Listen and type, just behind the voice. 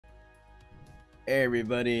Hey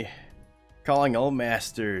everybody, calling all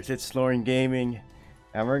masters, it's Lauren Gaming,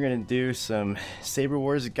 and we're gonna do some Saber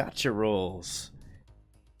Wars gotcha rolls.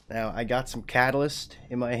 Now, I got some Catalyst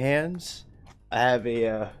in my hands. I have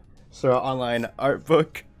a sort of online art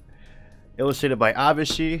book illustrated by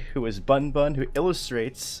Abishi, who is Bun Bun, who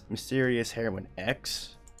illustrates Mysterious Heroine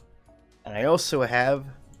X. And I also have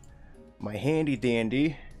my handy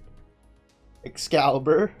dandy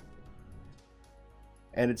EXCALIBUR.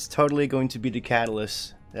 And it's totally going to be the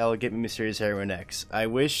catalyst that will get me Mysterious Heroine X. I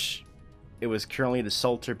wish it was currently the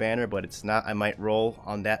Salter banner, but it's not. I might roll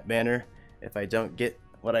on that banner if I don't get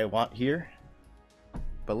what I want here.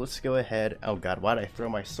 But let's go ahead. Oh god, why'd I throw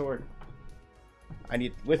my sword? I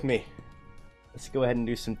need it with me. Let's go ahead and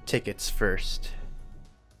do some tickets first.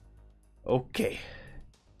 Okay.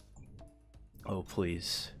 Oh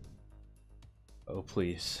please. Oh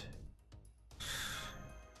please.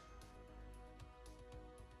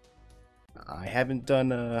 I haven't done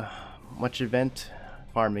much event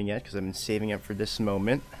farming yet because I've been saving up for this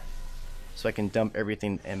moment so I can dump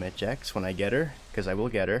everything to MHX when I get her, because I will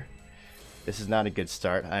get her. This is not a good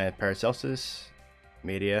start. I have Paracelsus,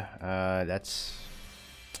 Media, that's...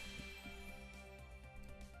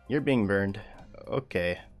 You're being burned.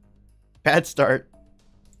 Okay. Bad start.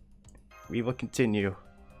 We will continue.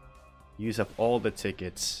 Use up all the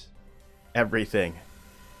tickets. Everything.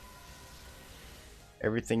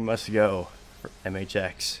 Everything must go for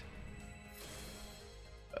MHX.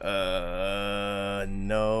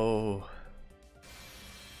 No.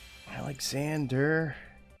 Alexander.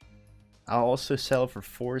 I'll also sell for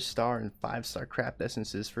 4-star and 5-star craft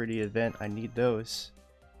essences for the event. I need those.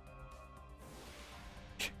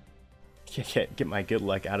 Get my good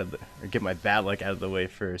luck out of the, or get my bad luck out of the way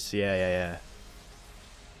first. Yeah.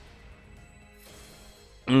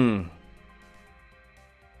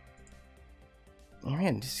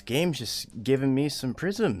 Man, this game's just giving me some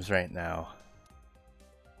prisms right now.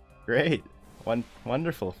 Great.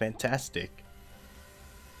 Wonderful. Fantastic.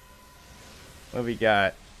 What we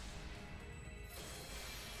got?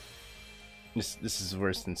 This is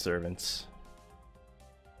worse than Servants.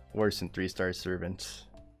 Worse than 3-star Servants.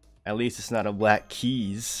 At least it's not a Black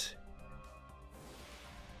Keys.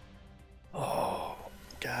 Oh,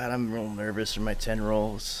 God, I'm real nervous for my 10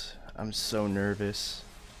 rolls. I'm so nervous.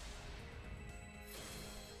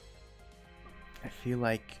 I feel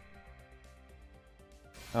like...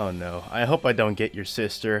 Oh no, I hope I don't get your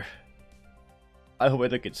sister. I hope I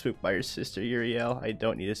don't get spooked by your sister, Uriel. I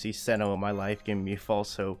don't need to see Senna in my life giving me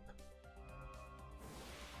false hope.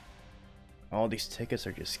 All these tickets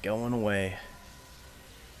are just going away.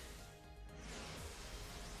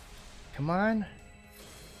 Come on.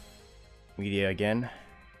 Media again.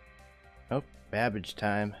 Oh, Babbage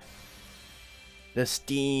time. The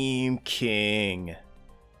Steam King.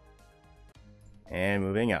 And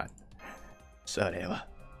moving on. Sareva.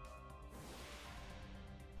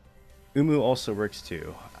 Umu also works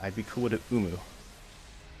too. I'd be cool with an Umu.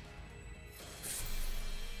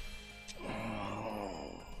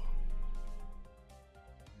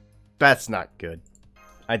 That's not good.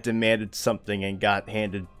 I demanded something and got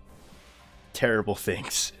handed terrible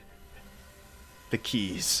things. The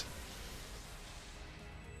keys.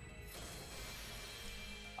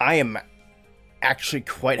 I am actually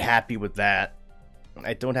quite happy with that.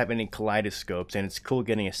 I don't have any kaleidoscopes, and it's cool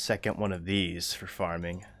getting a second one of these for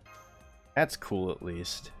farming. That's cool, at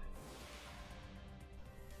least.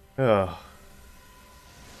 Oh.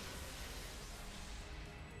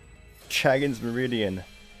 Dragon's Meridian.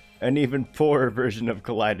 An even poorer version of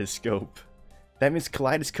kaleidoscope. That means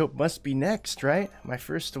kaleidoscope must be next, right? My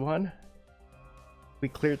first one. We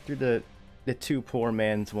cleared through the two poor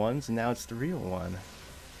man's ones, and now it's the real one.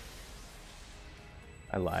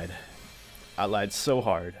 I lied. I lied so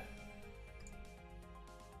hard.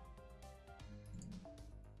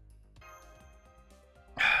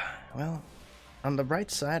 Well, on the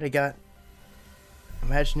bright side, I got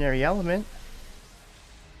Imaginary Element,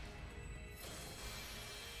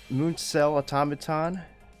 Moon Cell Automaton.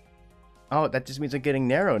 Oh, that just means I'm getting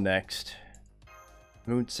Narrow next.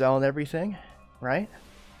 Moon Cell and everything, right?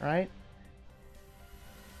 Right?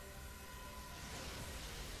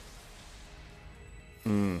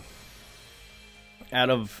 Out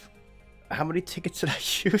of how many tickets did I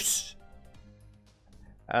use?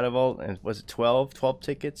 Out of all, was it 12? 12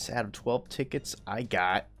 tickets? Out of 12 tickets, I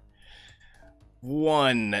got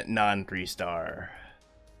one non-3-star.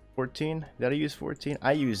 14? Did I use 14?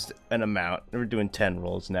 I used an amount. We're doing 10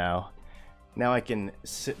 rolls now. Now I can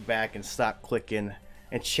sit back and stop clicking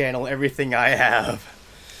and channel everything I have.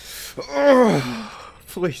 Oh,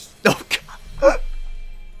 please. Oh, God.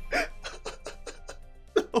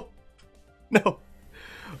 No. No.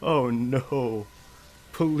 Oh no.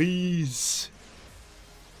 Please.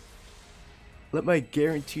 Let my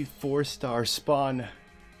guaranteed 4-star spawn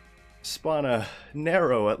a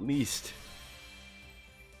narrow at least.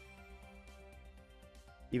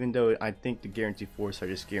 Even though I think the guaranteed 4-star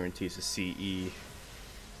just guarantees a CE.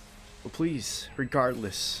 But please,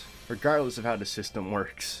 regardless of how the system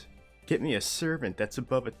works, get me a servant that's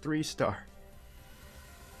above a 3-star.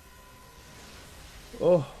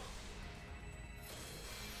 Oh.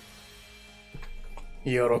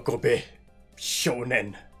 Yorokobe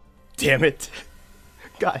Shonen. Damn it.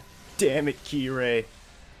 God damn it, Kirei.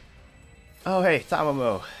 Oh hey,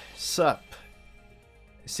 Tamamo. Sup?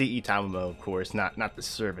 CE Tamamo, of course, not the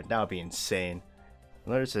servant. That would be insane.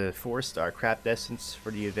 There's a 4-star craft essence for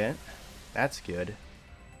the event. That's good.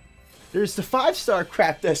 There's the 5-star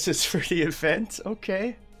craft essence for the event.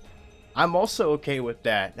 Okay. I'm also okay with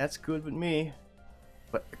that. That's good with me.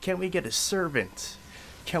 But can we get a servant?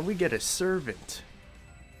 Can we get a servant?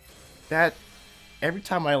 That... Every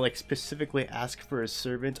time I like specifically ask for a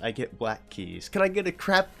servant, I get black keys. Can I get a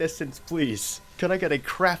craft essence, please? Can I get a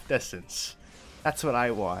craft essence? That's what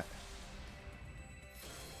I want.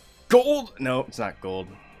 Gold? No, it's not gold.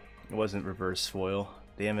 It wasn't reverse foil.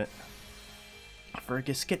 Damn it.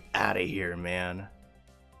 Fergus, get out of here, man.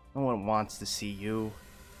 No one wants to see you.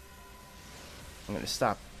 I'm gonna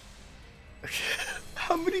stop.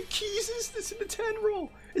 How many keys is this in the 10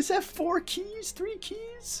 roll? Is that 4 keys? 3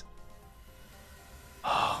 keys?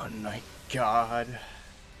 Oh my god.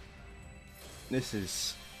 This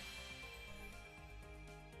is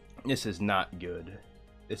not good.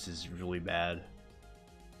 This is really bad.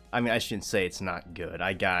 I mean, I shouldn't say it's not good.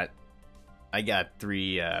 I got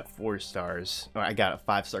 3 4 stars. Or I got a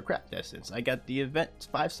 5-star craft essence. I got the event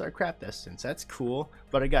 5-star craft essence. That's cool.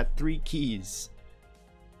 But I got 3 keys.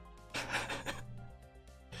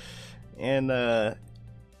 And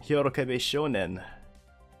Hirokebe Shonen.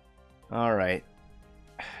 Alright.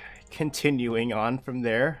 Continuing on from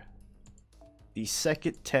there. The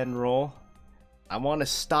second 10 roll. I want to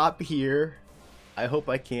stop here. I hope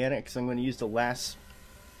I can, because I'm going to use the last...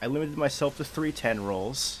 I limited myself to 3 10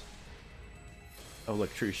 rolls. Oh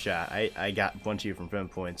look, true shot. I got a bunch of you from 7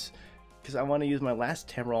 points. Because I want to use my last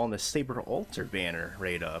 10 roll on the Saber Alter banner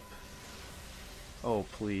right up. Oh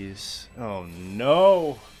please. Oh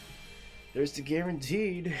no! There's the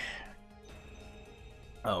guaranteed.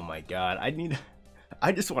 Oh my god.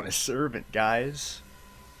 I just want a servant, guys.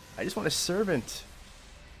 I just want a servant.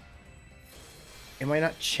 Am I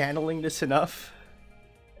not channeling this enough?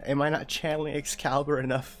 Am I not channeling Excalibur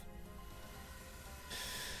enough?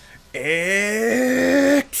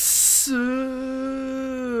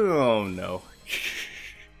 Oh no.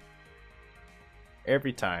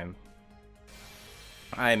 Every time.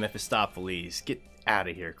 I am Mephistopheles. Get out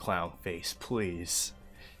of here, clown face, please.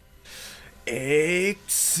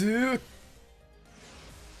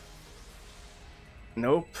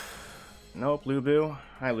 Nope. Nope, Lubu.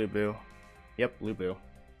 Hi, Lubu. Yep, Lubu.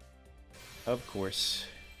 Of course.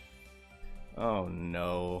 Oh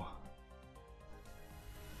no.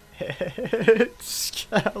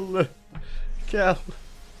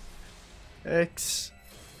 X.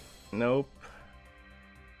 Nope.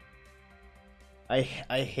 I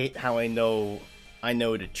hate how I know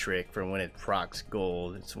the trick for when it procs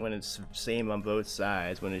gold. It's when it's the same on both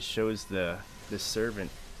sides, when it shows the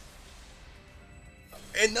servant.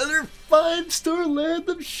 Another 5-star Land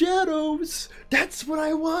of Shadows! That's what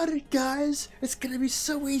I wanted, guys! It's gonna be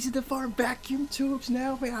so easy to farm vacuum tubes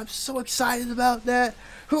now, man. I'm so excited about that.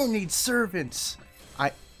 Who needs servants?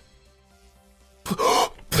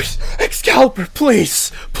 Please, Excalibur,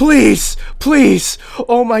 please! Please! Please!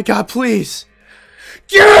 Oh my god, please!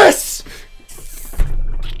 Yes!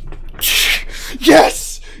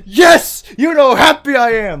 Yes! Yes! You know how happy I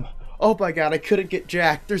am! Oh my god, I couldn't get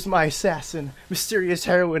Jack. There's my assassin, Mysterious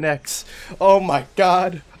Heroine X. Oh my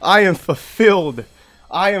god, I am fulfilled.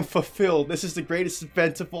 I am fulfilled. This is the greatest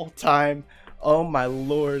event of all time. Oh my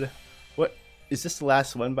lord. What? Is this the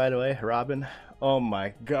last one, by the way, Robin? Oh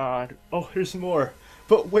my god. Oh, there's more.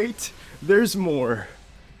 But wait, there's more.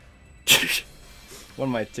 One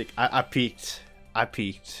of my I peeked. I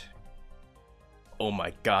peeked. Oh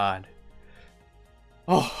my god.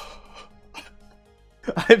 Oh.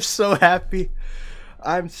 I'm so happy.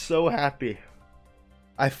 I'm so happy.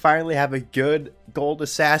 I finally have a good gold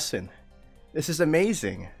assassin. This is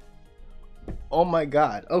amazing. Oh my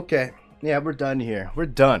god. Okay. Yeah, we're done here. We're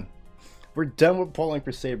done. We're done with polling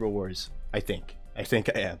for Saber Wars. I think. I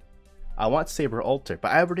am. I want Saber Alter,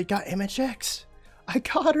 but I already got MHX. I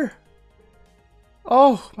got her.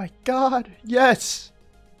 Oh my god. Yes.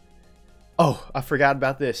 Oh, I forgot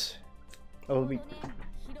about this. Holy.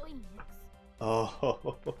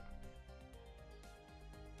 Oh.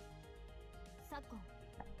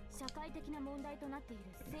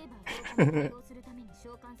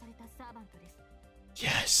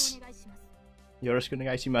 Yes. Yoroshiku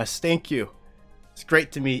onegaishimasu. Thank you. It's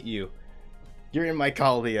great to meet you. You're in my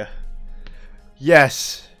Kalia.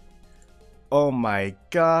 Yes. Oh my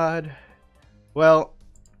god. Well,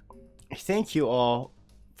 thank you all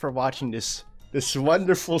for watching this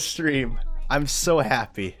wonderful stream. I'm so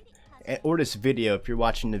happy. Or this video if you're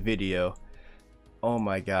watching the video. Oh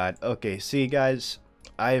my god. Okay, see guys,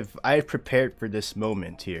 I've prepared for this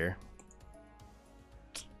moment here.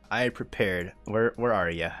 I prepared. Where are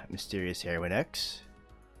ya, Mysterious Heroine X?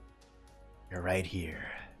 You're right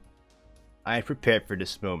here. I prepared for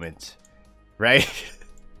this moment. Right?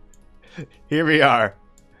 Here we are.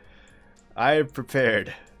 I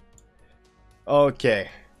prepared. Okay.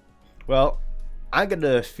 Well, I'm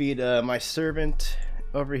gonna feed my servant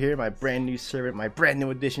over here, my brand new servant, my brand new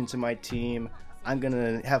addition to my team. I'm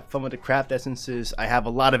gonna have fun with the craft essences. I have a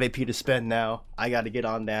lot of AP to spend now. I gotta get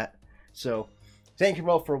on that. So, thank you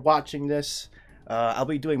all for watching this. I'll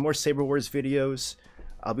be doing more Saber Wars videos.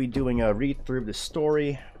 I'll be doing a read through the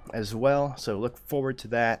story as well, so look forward to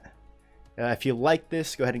that. If you like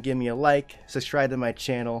this, go ahead and give me a like, subscribe to my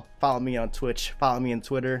channel, follow me on Twitch, follow me on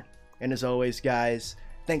Twitter, and as always guys,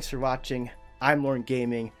 thanks for watching. I'm Lorne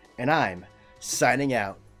Gaming, and I'm signing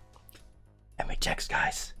out. MHX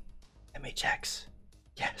guys, MHX,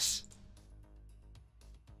 yes.